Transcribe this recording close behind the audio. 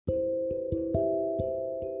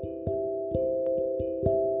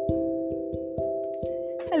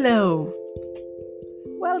Hello,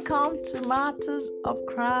 welcome to Martyrs of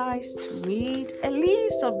Christ with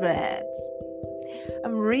Elizabeth.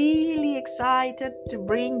 I'm really excited to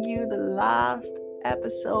bring you the last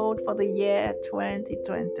episode for the year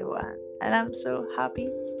 2021, and I'm so happy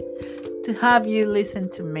to have you listen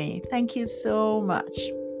to me. Thank you so much.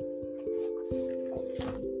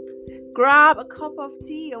 Grab a cup of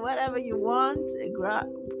tea or whatever you want, grab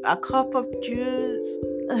a cup of juice,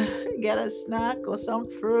 get a snack or some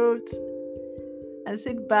fruit, and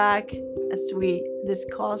sit back as we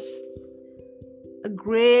discuss a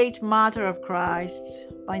great martyr of Christ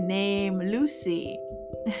by name Lucy.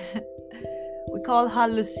 We call her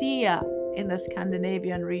Lucia in the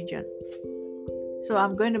Scandinavian region. So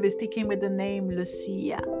I'm going to be sticking with the name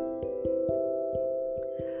Lucia.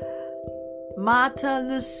 Martyr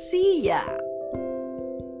Lucia.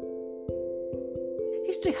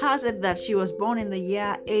 History has it that she was born in the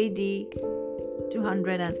year AD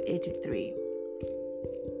 283.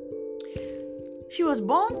 She was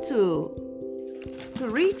born to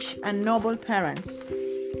rich and noble parents.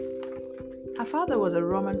 Her father was a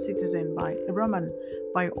Roman citizen by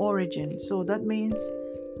origin, so that means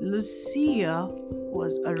Lucia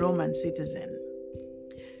was a Roman citizen.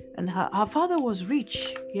 And her father was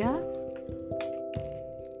rich, yeah?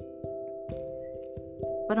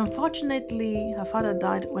 But unfortunately, her father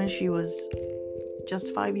died when she was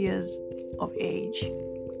just 5 years of age.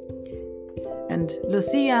 And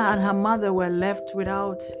Lucia and her mother were left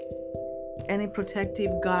without any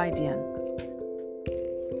protective guardian.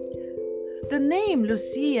 The name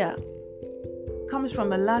Lucia comes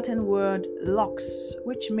from a Latin word lux,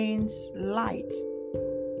 which means light.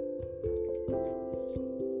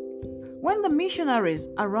 When the missionaries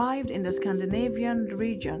arrived in the Scandinavian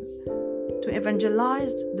region to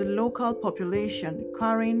evangelize the local population,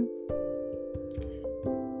 carrying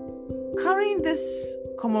this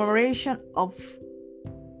commemoration of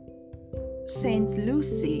Saint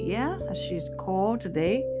Lucy, as she's called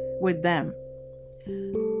today, with them,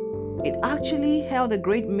 it actually held a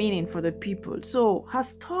great meaning for the people. So her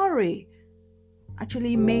story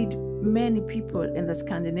actually made many people in the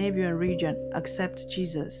Scandinavian region accept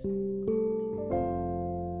Jesus,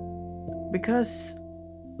 because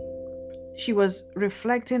she was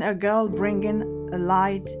reflecting a girl bringing a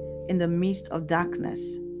light in the midst of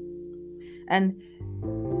darkness. And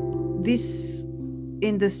this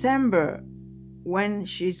in December, when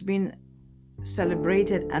she's been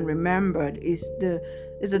celebrated and remembered, is the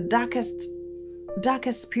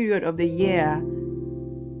darkest period of the year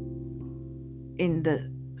in the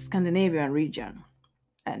Scandinavian region.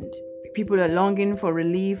 And people are longing for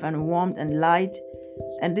relief and warmth and light.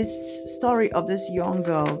 And this story of this young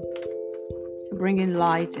girl bringing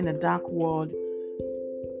light in a dark world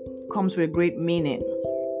comes with great meaning.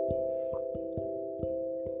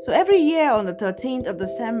 So every year on the 13th of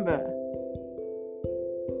December,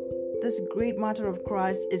 this great martyr of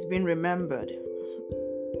Christ is being remembered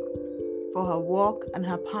for her work and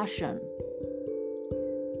her passion.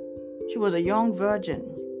 She was a young virgin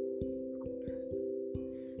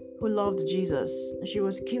who loved Jesus, and she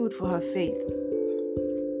was killed for her faith.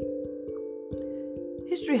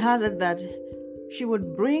 History has it that she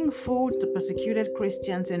would bring food to persecuted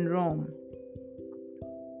Christians in Rome.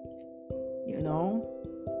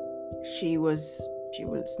 She would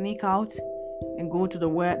sneak out and go to the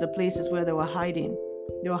places where they were hiding.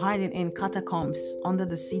 They were hiding in Catacombs under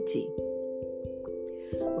the city,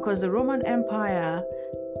 because the Roman Empire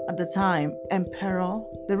at the time,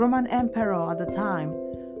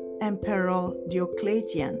 Emperor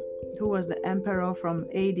Diocletian, who was the emperor from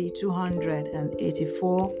AD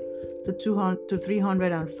 284 to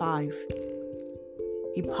 305,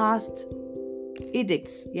 he passed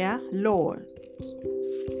edicts, laws,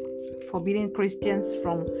 forbidding Christians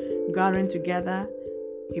from gathering together.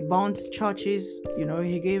 He burned churches.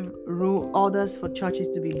 He gave orders for churches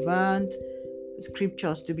to be burnt,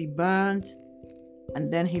 scriptures to be burnt,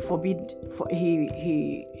 and then he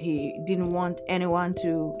didn't want anyone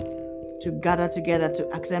to gather together, to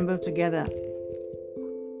assemble together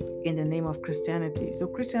in the name of Christianity. So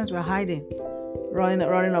Christians were hiding,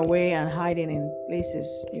 running away and hiding in places,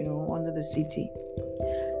 under the city.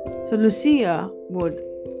 So Lucia would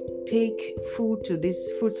take food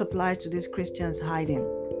supplies to these Christians hiding.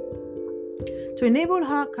 To enable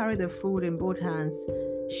her carry the food in both hands,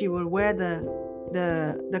 she will wear the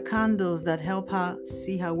candles that help her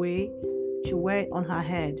see her way. She wear it on her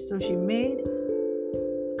head. So she made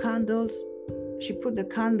candles. She put the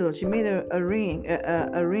candles. She made a ring,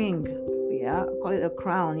 call it a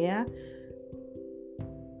crown,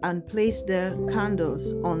 and placed the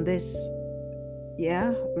candles on this,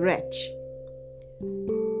 wretch.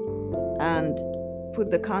 and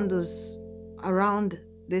put the candles around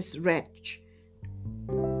this wretch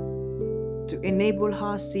to enable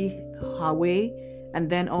her see her way, and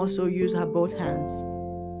then also use her both hands.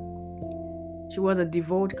 She was a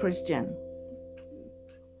devout Christian.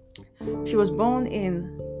 She was born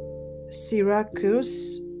in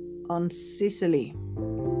Syracuse on Sicily.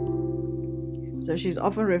 So she's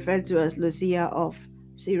often referred to as Lucia of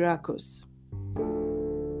Syracuse.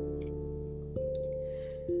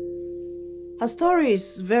 Her story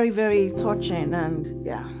is very, very touching and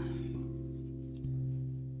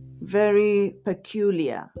very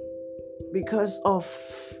peculiar because of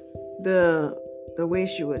the way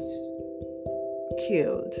she was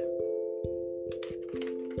killed.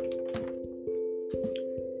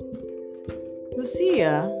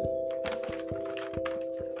 Lucia,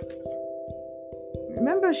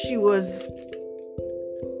 remember, she was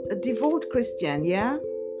a devout Christian, yeah?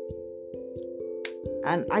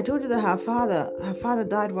 And I told you that her father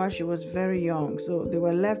died while she was very young. So they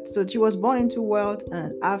were left. So she was born into wealth,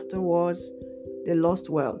 and afterwards they lost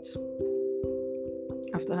wealth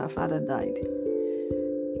after her father died.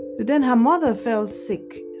 But then her mother fell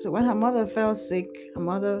sick. So when her mother fell sick,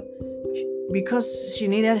 because she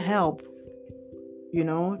needed help,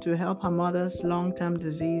 to help her mother's long-term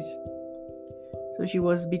disease. So she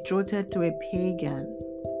was betrothed to a pagan.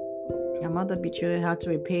 Her mother betrothed her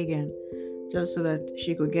to a pagan just so that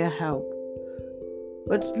she could get help.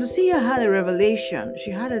 But Lucia had a revelation.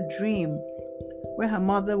 She had a dream where her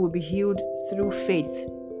mother would be healed through faith.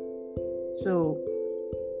 So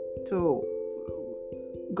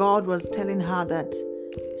God was telling her that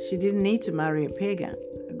she didn't need to marry a pagan.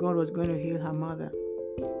 God was going to heal her mother.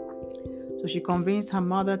 So she convinced her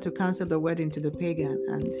mother to cancel the wedding to the pagan,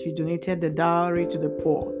 and she donated the dowry to the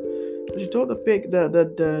poor. So she told the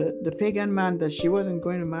pagan man that she wasn't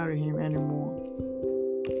going to marry him anymore.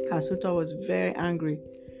 Her suitor was very angry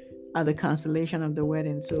at the cancellation of the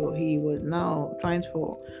wedding, so he was now trying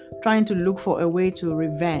to look for a way to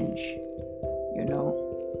revenge,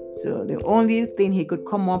 So the only thing he could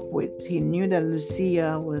come up with, he knew that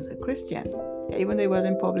Lucia was a Christian, even though it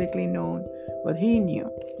wasn't publicly known, but he knew.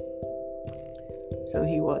 So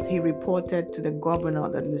he reported to the governor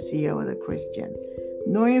that Lucia was a Christian,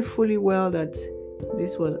 knowing fully well that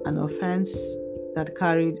this was an offense that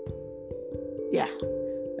carried,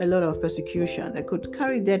 a lot of persecution, that could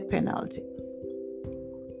carry death penalty.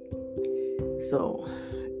 So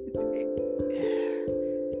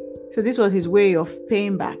this was his way of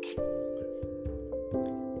paying back.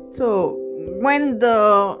 So when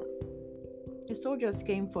the soldiers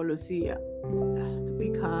came for Lucia to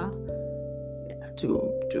pick her,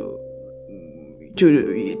 to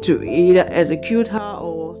either execute her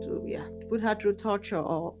or to put her through torture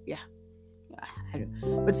or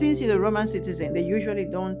but since she's a Roman citizen, they usually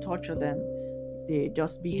don't torture them. They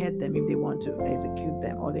just behead them if they want to execute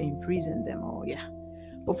them, or they imprison them,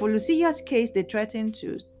 But for Lucia's case, they threatened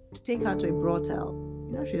to take her to a brothel.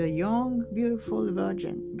 She's a young, beautiful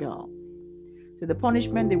virgin girl. So the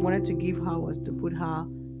punishment they wanted to give her was to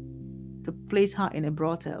place her in a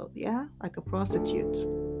brothel, like a prostitute,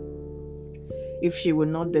 if she would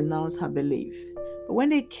not denounce her belief. But when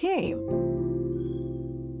they came,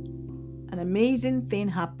 an amazing thing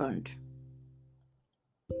happened.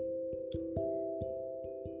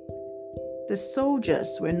 The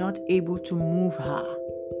soldiers were not able to move her.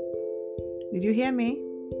 Did you hear me?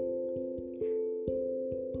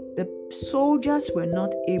 The soldiers were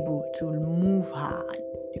not able to move her.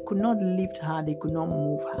 They could not lift her. They could not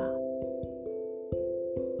move her.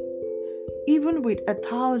 Even with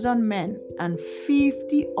 1,000 men and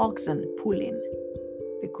 50 oxen pulling,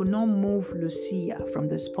 they could not move Lucia from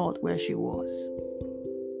the spot where she was.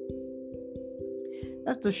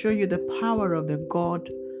 That's to show you the power of the God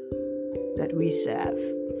that we serve.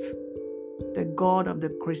 The God of the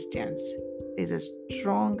Christians is a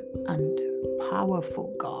strong and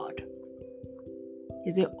powerful God.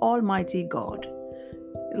 He's the Almighty God.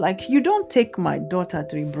 Like, you don't take my daughter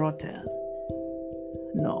to a brothel.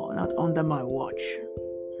 No, not under my watch.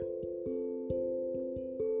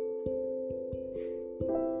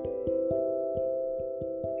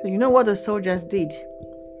 So you know what the soldiers did?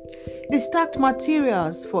 They stacked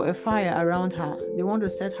materials for a fire around her. They want to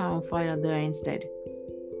set her on fire there instead.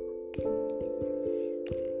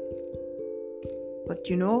 But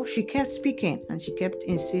she kept speaking and she kept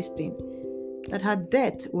insisting that her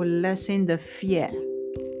death will lessen the fear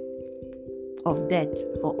of death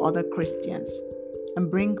for other Christians and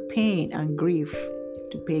bring pain and grief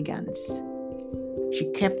to pagans. She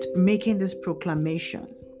kept making this proclamation.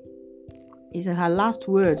 He said her last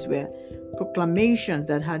words were proclamations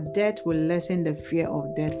that her death will lessen the fear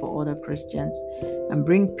of death for other Christians and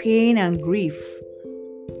bring pain and grief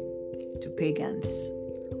to pagans.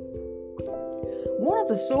 One of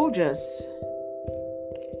the soldiers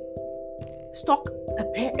stuck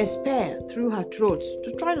a spear through her throat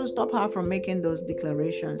to try to stop her from making those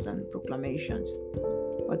declarations and proclamations.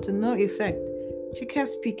 But to no effect. She kept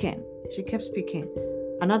speaking.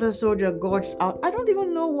 Another soldier gorged out. I don't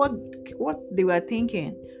even know what they were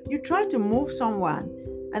thinking. You try to move someone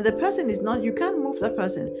and the person is not, you can't move that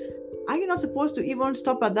person. Are you not supposed to even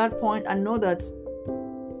stop at that point and know that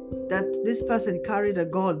this person carries a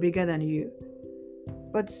God bigger than you?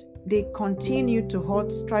 But they continued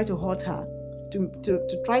to try to hurt her,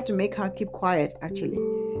 to try to make her keep quiet, actually.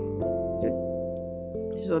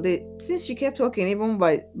 So since she kept talking, even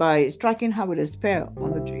by striking her with a spear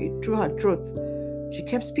through her throat, she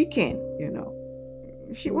kept speaking.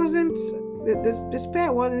 She wasn't the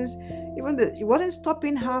spear wasn't even it wasn't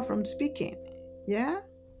stopping her from speaking. Yeah,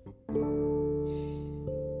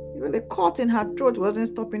 even the cut in her throat wasn't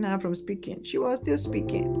stopping her from speaking. She was still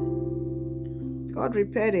speaking. God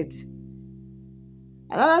repaired it.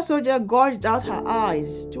 Another soldier gouged out her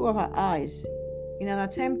eyes, 2 of her eyes, in an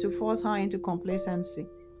attempt to force her into complacency.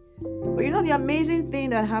 But the amazing thing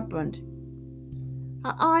that happened?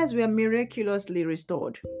 Her eyes were miraculously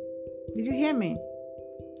restored. Did you hear me?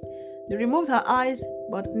 They removed her eyes,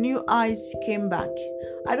 but new eyes came back.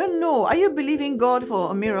 I don't know. Are you believing God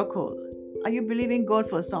for a miracle? Are you believing God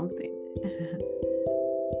for something?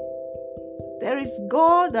 There is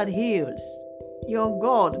God that heals. Your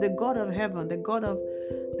God, the God of heaven, the God of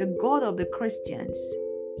the Christians,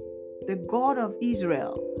 the God of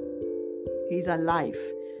Israel. He's alive.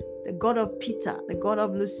 The God of Peter, the God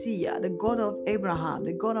of Lucia, the God of Abraham,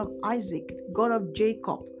 the God of Isaac, the God of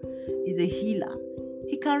Jacob is a healer.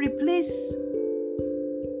 He can replace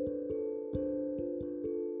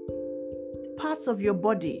parts of your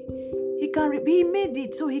body. He made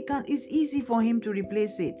it so it's easy for him to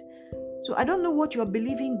replace it. So I don't know what you're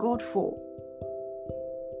believing God for.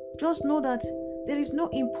 Just know that there is no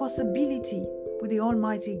impossibility with the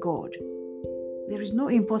Almighty God. There is no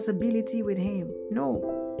impossibility with him. No.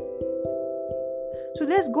 So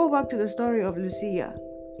let's go back to the story of Lucia.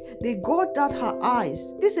 They gouged out her eyes.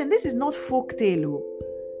 Listen, this is not folk tale.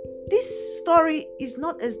 This story is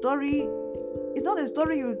not a story. It's not a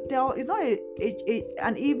story you tell. It's not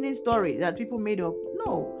an evening story that people made up.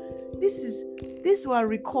 No, these were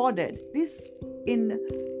recorded. This in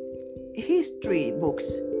history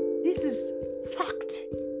books. This is fact.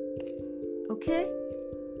 Okay,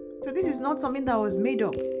 so this is not something that was made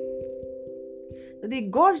up. They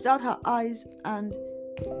gouged out her eyes, and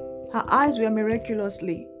her eyes were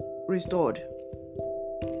miraculously restored.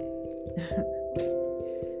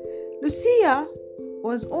 Lucia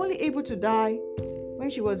was only able to die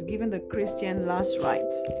when she was given the Christian last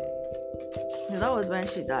rites. That was when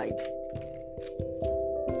she died.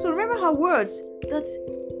 So remember her words that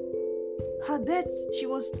her death,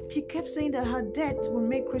 she kept saying that her death will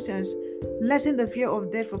make Christians lessen the fear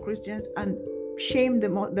of death for Christians and shame the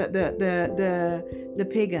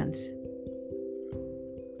pagans.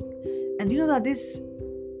 And you know that this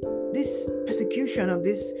persecution of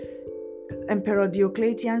this Emperor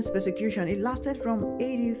Diocletian's persecution, it lasted from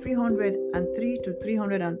AD 303 to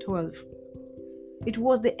 312. It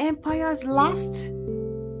was the empire's largest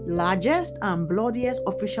and bloodiest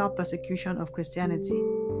official persecution of Christianity.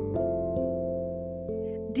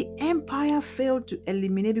 The empire failed to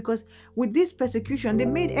eliminate, because with this persecution, they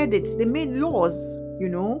made edicts, they made laws,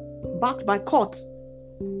 backed by courts.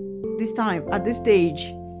 This time, at this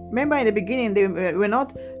stage, remember in the beginning, they were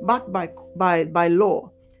not backed by law.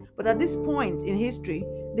 But at this point in history,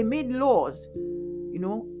 they made laws,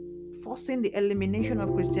 forcing the elimination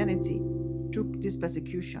of Christianity through this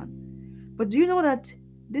persecution. But do you know that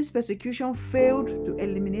this persecution failed to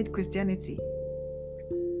eliminate Christianity?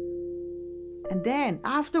 And then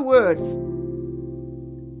afterwards,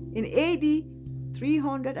 in AD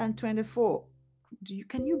 324,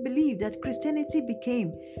 can you believe that Christianity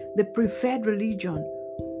became the preferred religion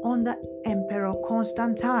under Emperor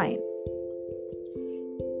Constantine?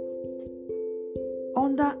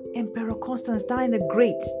 Under Emperor Constantine the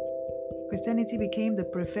Great, Christianity became the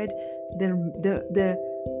preferred, the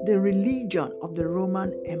religion of the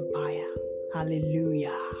Roman Empire.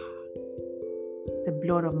 Hallelujah. The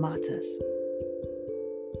blood of martyrs.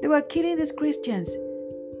 They were killing these Christians,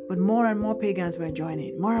 but more and more pagans were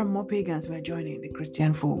joining. More and more pagans were joining the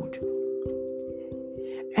Christian fold.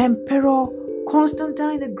 Emperor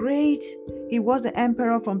Constantine the Great, he was the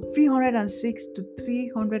emperor from 306 to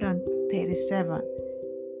 337.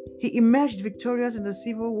 He emerged victorious in the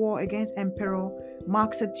civil war against Emperor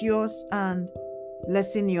Maximius and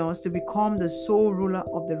Licinius to become the sole ruler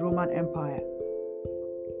of the Roman Empire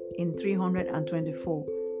in 324.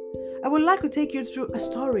 I would like to take you through a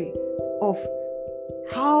story of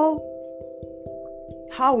how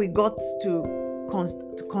we got to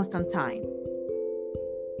Constantine.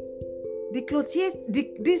 Diocletian,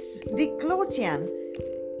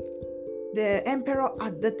 the emperor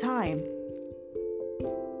at the time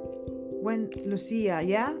when Lucia,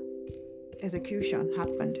 execution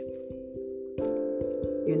happened.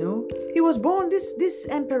 He was born, this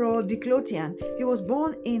emperor Diocletian, he was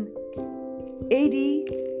born in AD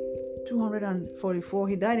 244.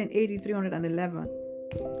 He died in AD 311.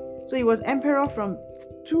 So he was emperor from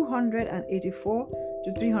 284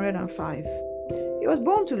 to 305. He was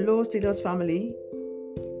born to low status family,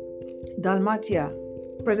 Dalmatia,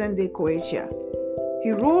 present-day Croatia.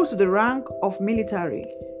 He rose to the rank of military.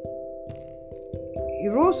 He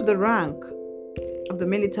rose to the rank of the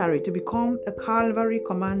military to become a cavalry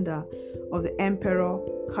commander of the Emperor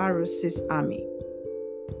Carus's army.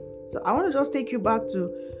 So I want to just take you back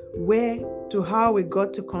to how we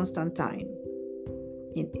got to Constantine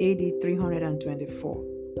in AD 324.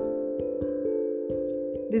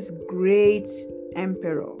 This great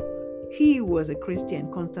emperor, he was a Christian,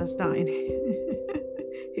 Constantine.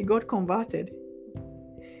 He got converted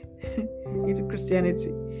into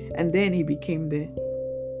Christianity, and then he became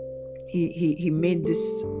he made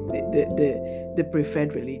this the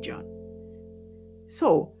preferred religion.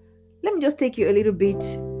 So let me just take you a little bit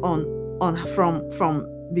on from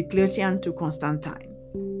Diocletian to Constantine.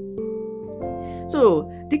 So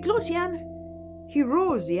Diocletian, he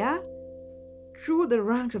rose through the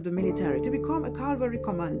ranks of the military to become a cavalry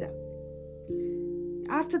commander.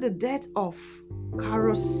 After the death of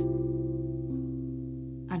Carus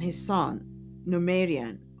and his son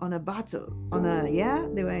Numerian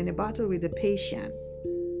they were in a battle with the Paean.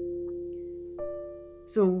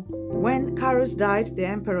 So when Carus died, the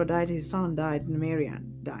emperor died, his son died,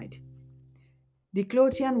 Numerian died.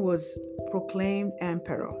 Diocletian was proclaimed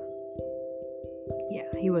emperor.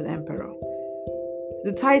 He was emperor.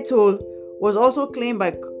 The title was also claimed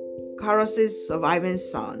by Carus's surviving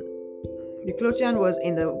son. Diocletian was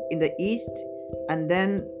in the east, and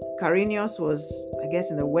then Carinius was, I guess,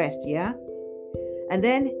 in the west, And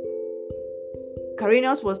then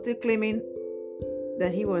Carinius was still claiming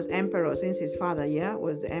that he was emperor since his father,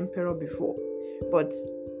 was the emperor before. But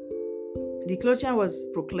Diocletian was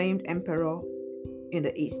proclaimed emperor in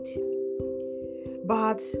the east.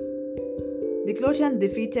 But Diocletian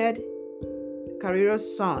defeated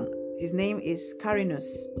Carinius' son. His name is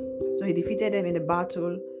Carinus. So he defeated them in the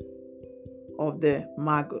battle of the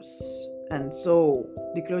Magus. And so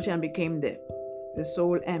Diocletian became the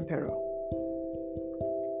sole emperor.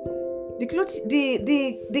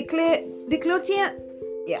 Diocletian,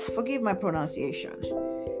 forgive my pronunciation.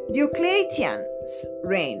 Diocletian's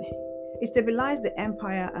reign, it stabilized the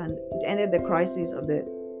empire and it ended the crisis of the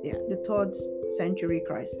 3rd century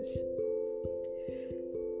crisis.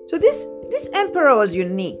 So this emperor was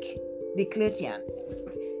unique, Diocletian.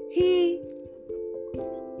 He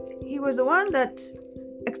was the one that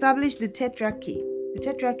established the Tetrachy. The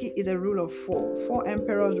Tetrachy is a rule of four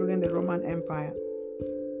emperors ruling the Roman Empire.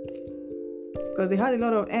 Because they had a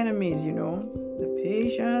lot of enemies, the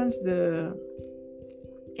Paeans,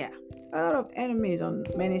 a lot of enemies on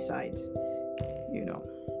many sides,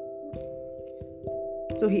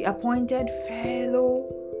 So he appointed a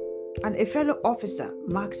fellow officer,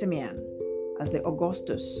 Maximiam, as the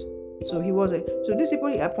Augustus. So these people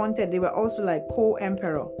he appointed, they were also like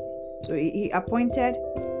co-emperor. So he appointed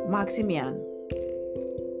Maximiam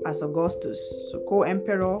as Augustus, so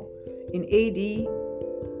co-emperor in AD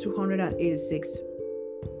 286.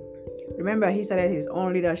 Remember, he started his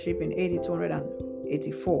own leadership in AD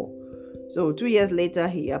 284. So 2 years later,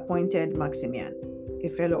 he appointed Maximian, a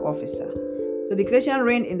fellow officer. So Diocletian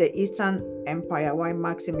reigned in the Eastern Empire, while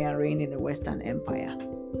Maximian reigned in the Western Empire.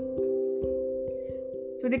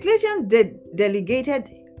 So Diocletian delegated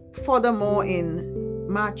furthermore in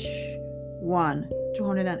March 1,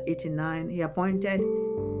 289, he appointed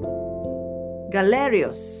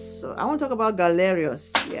Galerius. So I want to talk about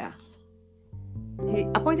Galerius. He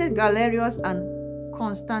appointed Galerius and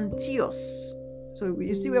Constantius. So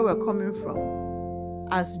you see where we're coming from.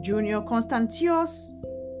 As junior, Constantius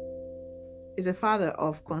is the father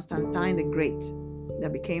of Constantine the Great,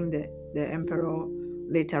 that became the emperor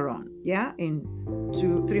later on. In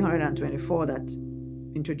 324, that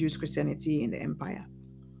introduced Christianity in the empire.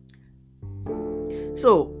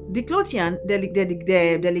 So Diocletian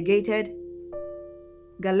delegated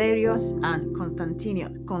Galerius and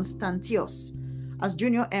Constantius as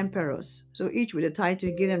junior emperors. So each with a title,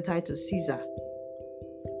 he gave them title Caesar.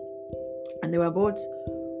 And they were both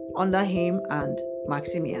under him and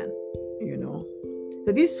Maximian,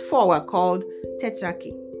 So these four were called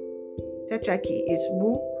Tetrachy. Tetrachy is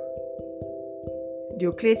who?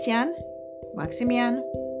 Diocletian, Maximian,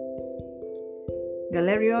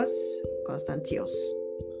 Galerius, Constantius.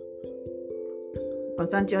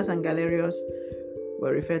 Constantius and Galerius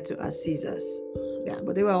were referred to as Caesars. Yeah,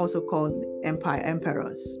 but they were also called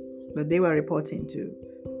emperors. But they were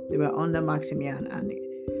they were under Maximian and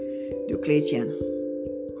Diocletian.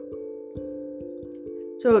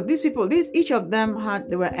 So these people, each of them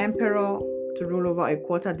they were emperor to rule over a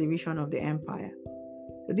quarter division of the empire.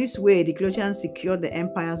 So this way, Diocletian secured the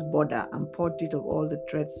empire's border and purged it of all the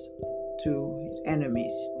threats to his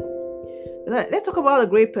enemies. Let's talk about the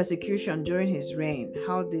great persecution during his reign,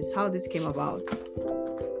 how this came about.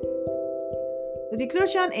 The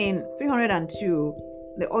Diocletian in 302,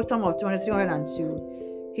 the autumn of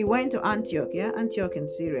 302, he went to Antioch, Antioch in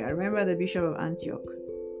Syria. Remember the Bishop of Antioch.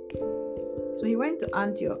 So he went to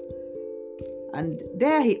Antioch, and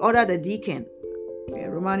there he ordered a deacon,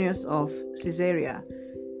 Romanus of Caesarea.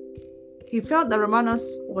 He felt that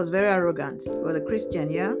Romanus was very arrogant. He was a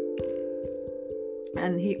Christian,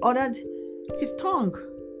 and he ordered his tongue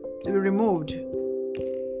to be removed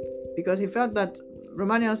because he felt that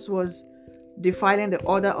Romanus was defiling the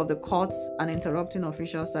order of the courts and interrupting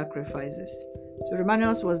official sacrifices. So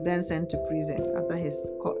Romanus was then sent to prison after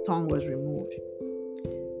his tongue was removed.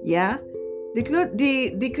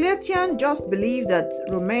 The Diocletian just believed that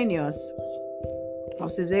Romanus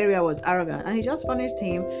of Caesarea was arrogant, and he just punished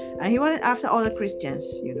him, and he went after all the Christians,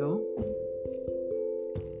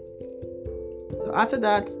 So after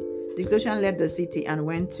that, Diocletian left the city and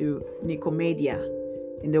went to Nicomedia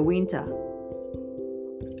in the winter.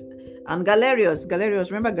 And Galerius,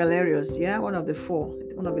 remember Galerius, one of the four,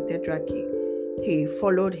 one of the Tetrachy, he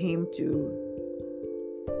followed him to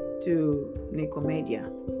Nicomedia.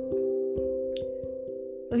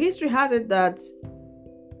 So history has it that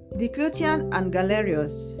Diocletian and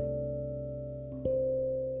Galerius,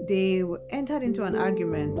 they entered into an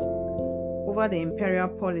argument over the imperial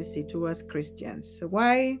policy towards Christians. So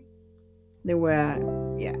why they were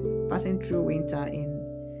passing through winter in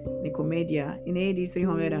Nicomedia in AD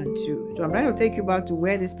 302. So I'm trying to take you back to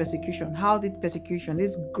where this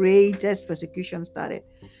greatest persecution started.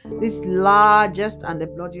 This largest and the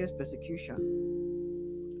bloodiest persecution.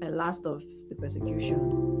 The last of the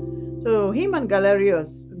persecution. So him and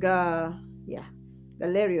Galerius,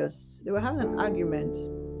 Galerius, they were having an argument,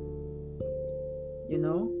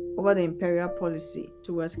 over the imperial policy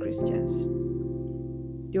towards Christians.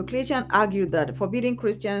 Diocletian argued that forbidding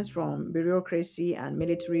Christians from bureaucracy and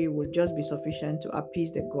military would just be sufficient to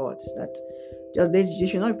appease the gods, that they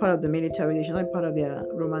should not be part of the military, they should not be part of their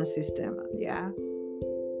Roman system.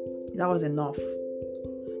 That was enough.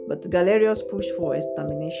 But Galerius pushed for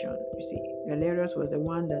extermination. You see, Galerius was the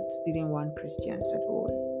one that didn't want Christians at all.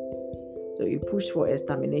 So he pushed for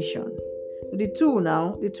extermination. The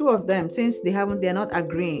two of them, since they're not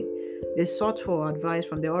agreeing, they sought for advice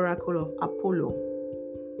from the oracle of Apollo.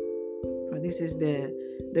 This is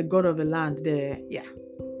the god of the land. They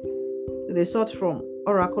sought from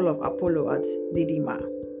oracle of Apollo at Didyma.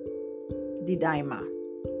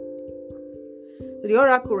 So the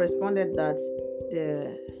oracle responded that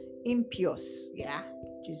the impious,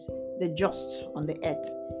 which is the just on the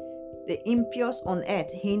earth, the impious on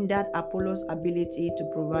earth hindered Apollo's ability to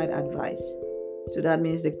provide advice. So that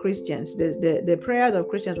means the Christians, the prayers of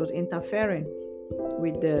Christians was interfering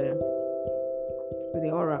with the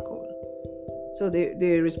oracle. So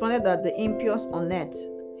they responded that the impious on earth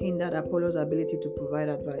hindered Apollo's ability to provide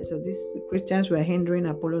advice. So these Christians were hindering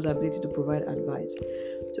Apollo's ability to provide advice.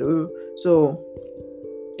 So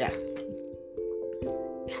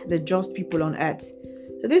the just people on earth.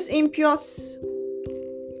 So this impious,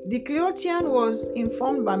 Diocletian was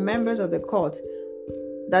informed by members of the court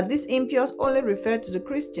that this impious only referred to the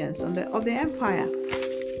Christians of the empire.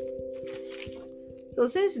 So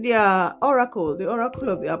since their oracle, the oracle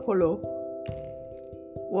of the Apollo,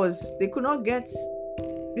 they could not get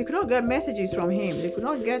messages from him. They could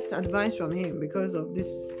not get advice from him because of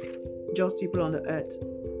this just people on the earth.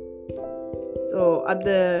 So at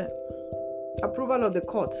the approval of the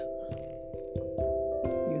court,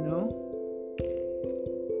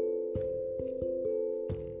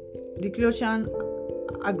 Diocletian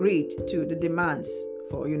agreed to the demands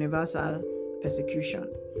for universal persecution.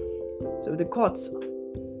 So the courts,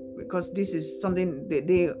 because this is something,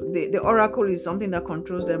 the oracle is something that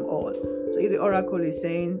controls them all. So if the oracle is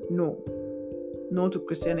saying no, no to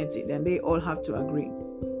Christianity, then they all have to agree.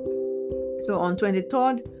 So on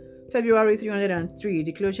 23rd February 303,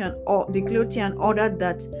 Diocletian ordered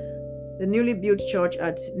that the newly built church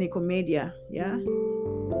at Nicomedia,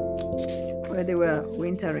 where they were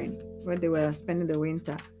wintering, where they were spending the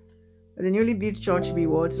winter, the newly built church be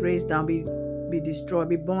raised down, be destroyed,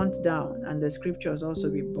 be burnt down, and the scriptures also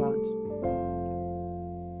be burnt.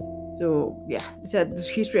 So it said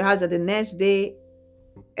history has that the next day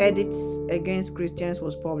edicts against Christians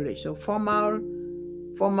was published. So formal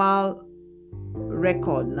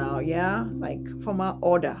record now, like formal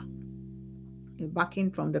order,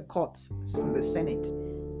 backing from the courts, from the Senate,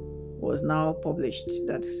 was now published.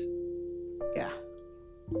 That's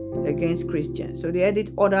against Christians. So the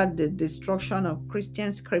edict ordered the destruction of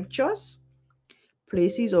Christian scriptures,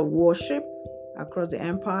 places of worship across the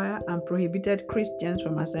empire, and prohibited Christians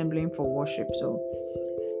from assembling for worship. So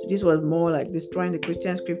this was more like destroying the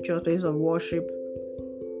Christian scriptures, places of worship,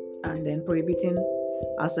 and then prohibiting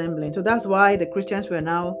assembling. So that's why the Christians were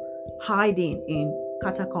now hiding in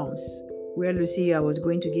catacombs, where Lucia was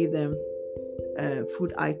going to give them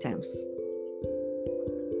food items.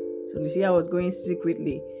 So Lucia was going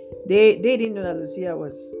secretly. They didn't know that Lucia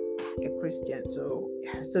was a Christian. So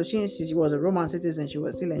since she was a Roman citizen, she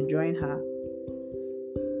was still enjoying her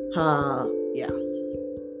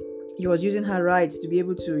He was using her rights to be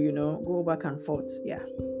able to, go back and forth.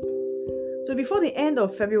 So before the end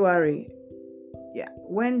of February,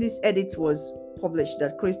 when this edict was published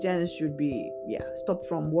that Christians should be stopped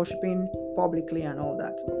from worshiping publicly and all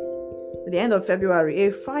that, at the end of February,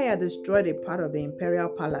 a fire destroyed a part of the imperial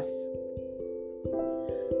palace.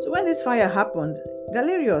 So when this fire happened,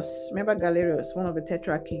 Galerius, remember Galerius, one of the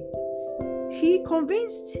Tetrachy, he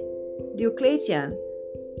convinced Diocletian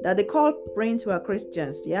that the culprits were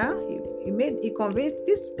Christians. He convinced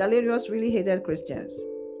this Galerius really hated Christians.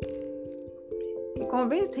 He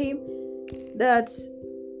convinced him that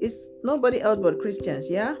it's nobody else but Christians,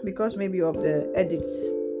 because maybe of the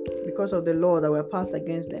edicts, because of the law that were passed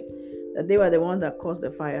against them, that they were the ones that caused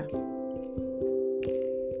the fire.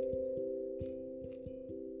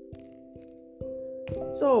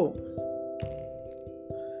 So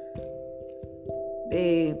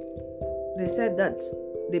they said that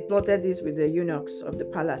they plotted this with the eunuchs of the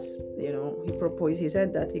palace. He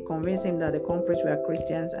said that he convinced him that the culprits were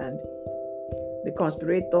Christians, and the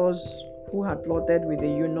conspirators who had plotted with the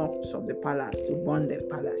eunuchs of the palace to burn the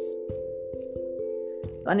palace.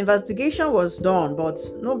 An investigation was done, but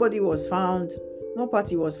nobody was found, no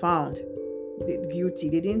party was found guilty.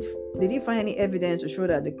 They didn't find any evidence to show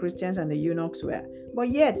that the Christians and the eunuchs were, but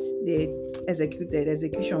yet they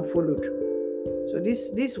execution followed. So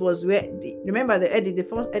this was where, remember the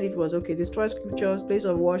first edit was, destroy scriptures, place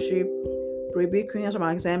of worship, prohibit Christians from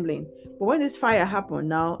assembling. But when this fire happened,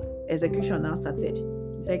 now execution now started.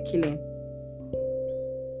 It's like killing.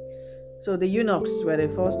 So the eunuchs were the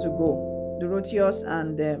first to go. Dorotheus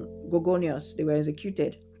and Gogonius, they were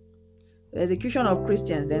executed. The execution of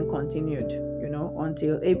Christians then continued,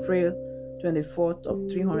 until April 24th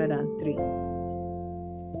of 303.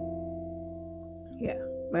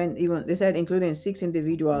 When even they said including 6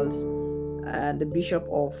 individuals and the bishop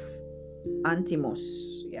of Antimos,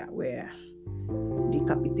 were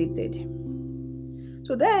decapitated.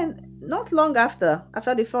 So then, not long after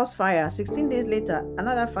the first fire, 16 days later,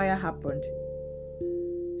 another fire happened.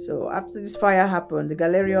 So after this fire happened, the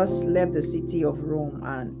Galerius left the city of Rome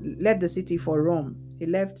and left the city for Rome. He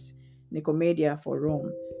left Nicomedia for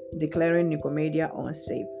Rome, declaring Nicomedia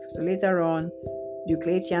unsafe. So later on,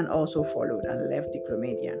 Diocletian also followed and left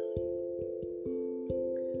Nicomedia.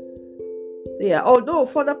 Although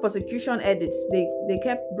further persecution edicts, they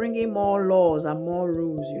kept bringing more laws and more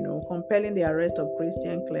rules, compelling the arrest of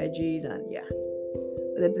Christian clergies, and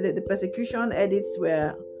the persecution edicts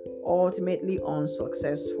were ultimately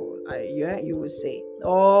unsuccessful. You would say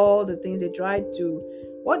all the things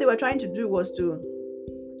what they were trying to do was to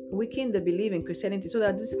weaken the belief in Christianity, so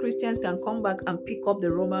that these Christians can come back and pick up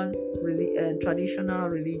the Roman traditional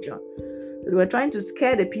religion. They were trying to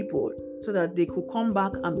scare the people so that they could come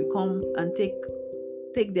back and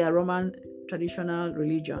take their Roman traditional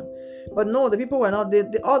religion. But no, the people were not.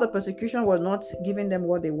 All the persecution was not giving them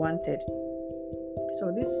what they wanted.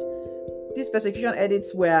 So these persecution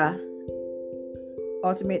edicts were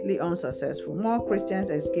ultimately unsuccessful. More Christians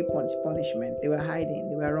escaped punishment. They were hiding.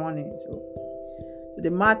 They were running. So the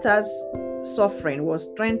martyrs' suffering was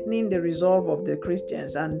strengthening the resolve of the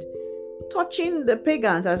Christians and touching the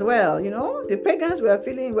pagans as well. The pagans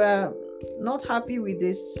were not happy with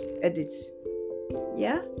these edicts.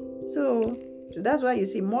 So that's why you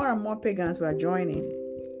see more and more pagans were joining.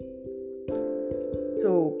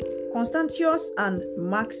 So Constantius and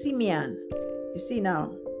Maximian. You see now.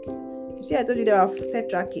 You see, I told you there are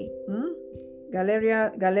Tetrachy.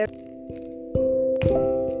 Galerius.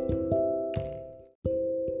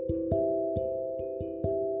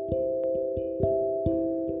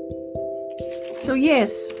 So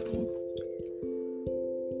yes,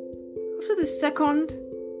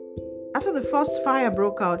 after the first fire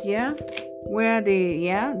broke out, where they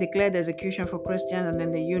declared execution for Christians, and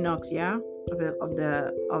then the eunuchs, of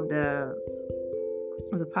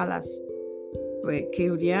the palace were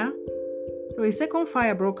killed, So a second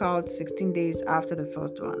fire broke out 16 days after the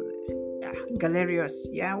first one. Galerius,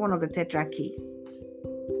 one of the Tetrachy.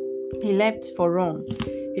 He left for Rome.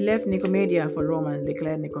 He left Nicomedia for Rome and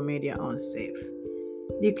declared Nicomedia unsafe.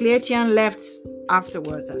 Diocletian left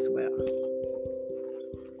afterwards as well.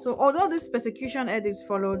 So although these persecution edicts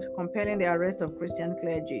followed, compelling the arrest of Christian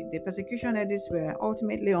clergy, the persecution edicts were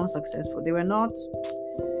ultimately unsuccessful. They were not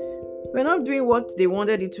doing what they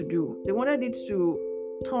wanted it to do. They wanted it to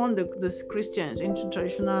turn the Christians into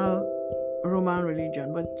traditional Roman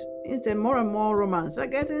religion, but instead more and more Romans are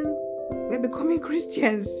becoming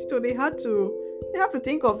Christians. So they have to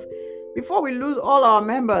think of, before we lose all our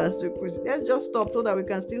members, let's just stop so that we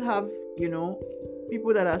can still have,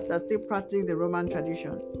 people that still practice the Roman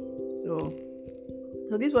tradition. So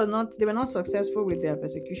they were not successful with their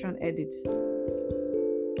persecution edicts,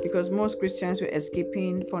 because most Christians were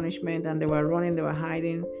escaping punishment and they were running, they were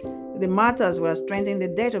hiding. The martyrs were strengthening, the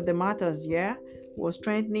death of the martyrs, was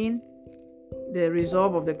strengthening the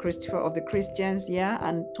resolve of the Christians,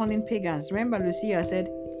 and turning pagans. Remember, Lucia said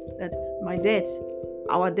that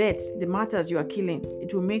our death, the martyrs you are killing,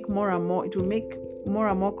 it will make more and more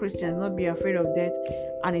Christians not be afraid of death,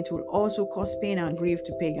 and it will also cause pain and grief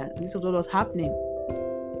to pagans. And this was what was happening.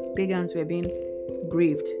 Pagans were being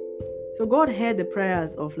grieved. So God heard the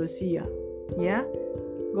prayers of Lucia.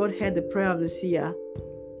 God heard the prayer of Lucia.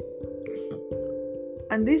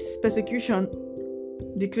 And this persecution,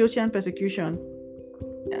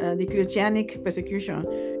 Diocletianic persecution,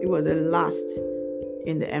 it was a last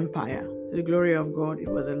in the empire. The glory of God, it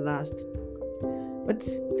was a last. But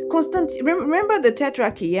remember the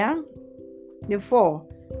Tetrachy, the four.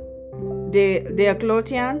 The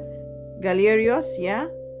Diocletian, Galerius,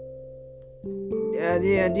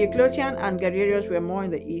 the Diocletian and Galerius were more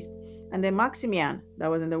in the east, and the Maximian, that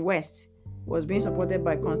was in the west, was being supported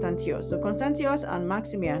by Constantius. So Constantius and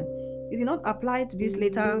Maximian, they did not apply to these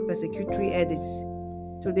later persecutory edicts.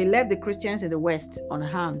 So they left the Christians in the west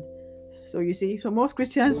unharmed. So you see, so most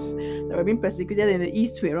Christians that were being persecuted in the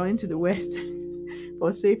east were running to the west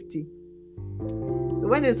for safety. So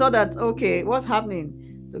when they saw that, okay, what's happening?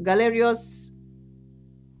 So Galerius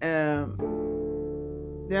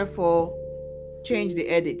therefore changed the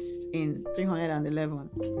edicts in 311,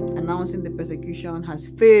 announcing the persecution has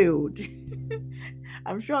failed.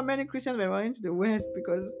 I'm sure many Christians were running to the west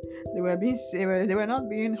because they were not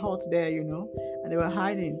being hurt there, and they were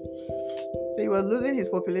hiding. So he was losing his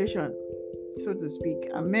population, so to speak,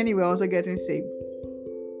 and many were also getting saved.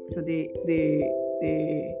 So he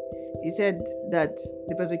said that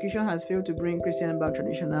the persecution has failed to bring Christians back to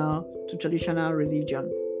traditional religion.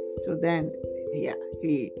 So then,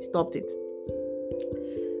 he stopped it.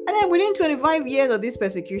 And then within 25 years of this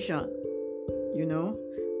persecution,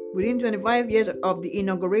 within 25 years of the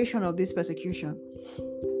inauguration of this persecution,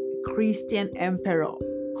 Christian Emperor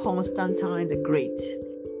Constantine the Great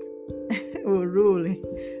will rule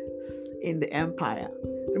in the empire.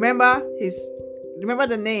 Remember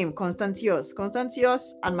the name Constantius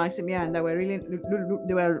and Maximian that were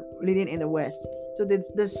leading in the west. So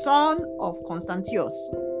the son of Constantius,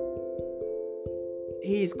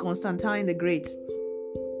 he is Constantine the Great.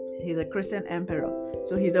 He's a Christian emperor.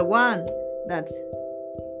 So he's the one that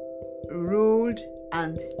ruled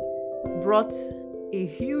and brought a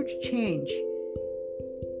huge change.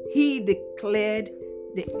 He declared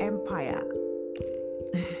the empire,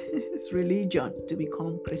 its religion, to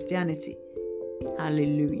become Christianity.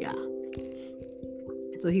 Hallelujah.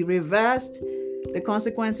 So he reversed the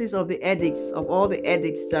consequences of all the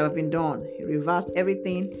edicts that have been done. He reversed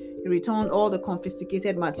everything. He returned all the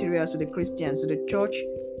confiscated materials to the Christians, to the church,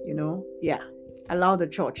 allowed the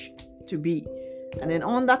church to be. And then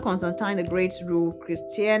under Constantine the Great's rule,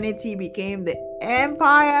 Christianity became the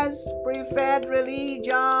empire's preferred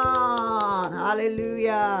religion.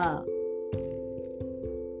 Hallelujah.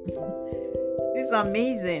 This is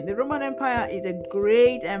amazing. The Roman Empire is a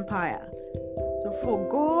great empire. So for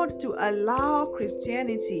God to allow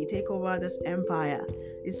Christianity take over this empire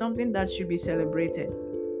is something that should be celebrated.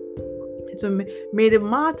 So may the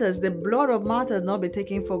blood of martyrs not be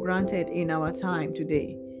taken for granted in our time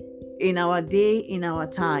today. in our day, in our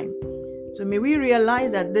time. So may we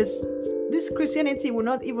realize that this Christianity will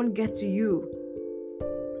not even get to you,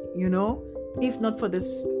 if not for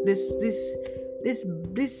these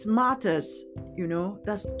martyrs,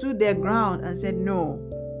 that stood their ground and said no,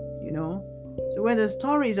 So when the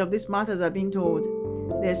stories of these martyrs are being told,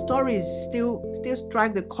 their stories still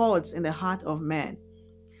strike the chords in the heart of man.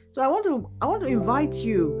 So I want to invite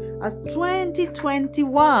you, as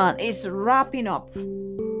 2021 is wrapping up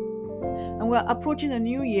and we're approaching a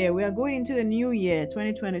new year. We are going into the new year,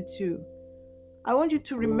 2022. I want you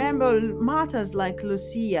to remember martyrs like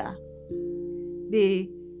Lucia.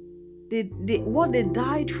 What they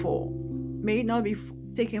died for may not be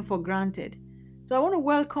taken for granted. So I want to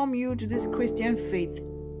welcome you to this Christian faith.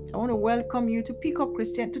 I want to welcome you to pick up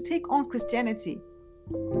to take on Christianity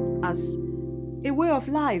as a way of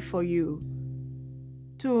life for you,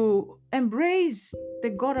 to embrace the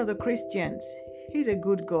God of the Christians. He's a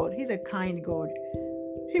good God. He's a kind God.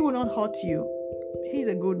 He will not hurt you. He's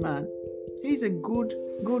a good man. He's a good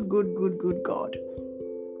God.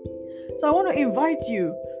 So I want to invite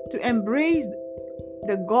you to embrace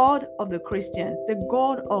the God of the Christians, the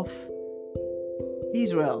God of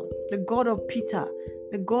Israel, the God of Peter,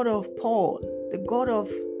 the God of Paul, the God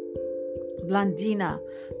of Blandina,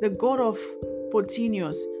 the God of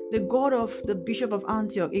Potinius, the God of the Bishop of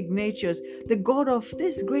Antioch, Ignatius, the God of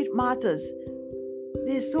these great martyrs.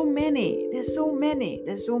 There's so many.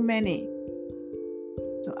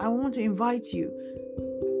 So I want to invite you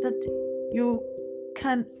that you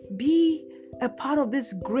can be a part of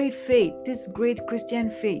this great faith, this great Christian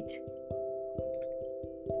faith,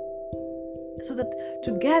 so that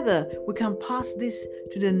together we can pass this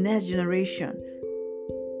to the next generation.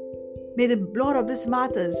 May the blood of these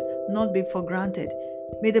martyrs not be for granted.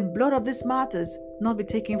 May the blood of these martyrs not be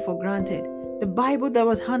taken for granted. The Bible that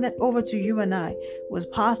was handed over to you and I was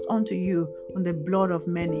passed on to you on the blood of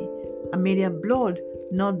many. And may their blood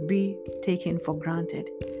not be taken for granted.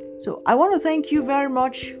 So I want to thank you very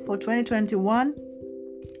much for 2021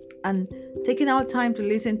 and taking our time to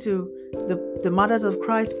listen to the Martyrs of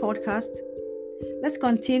Christ podcast. Let's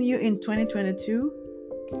continue in 2022.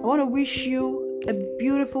 I want to wish you a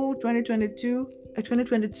beautiful 2022, a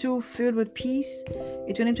 2022 filled with peace,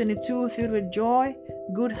 a 2022 filled with joy,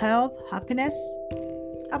 good health, happiness.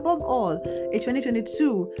 Above all, a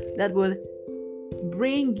 2022 that will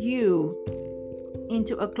bring you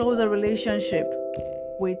into a closer relationship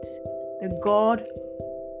with the God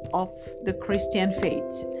of the Christian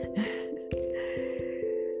faith.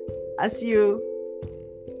 As you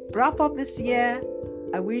wrap up this year,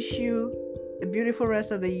 I wish you a beautiful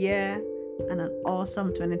rest of the year and an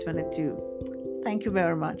awesome 2022. Thank you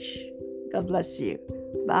very much. God bless you.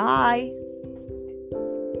 Bye.